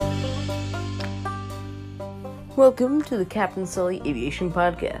Welcome to the Captain Sully Aviation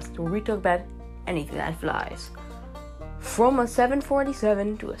Podcast, where we talk about anything that flies. From a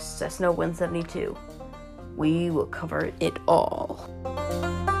 747 to a Cessna 172, we will cover it all.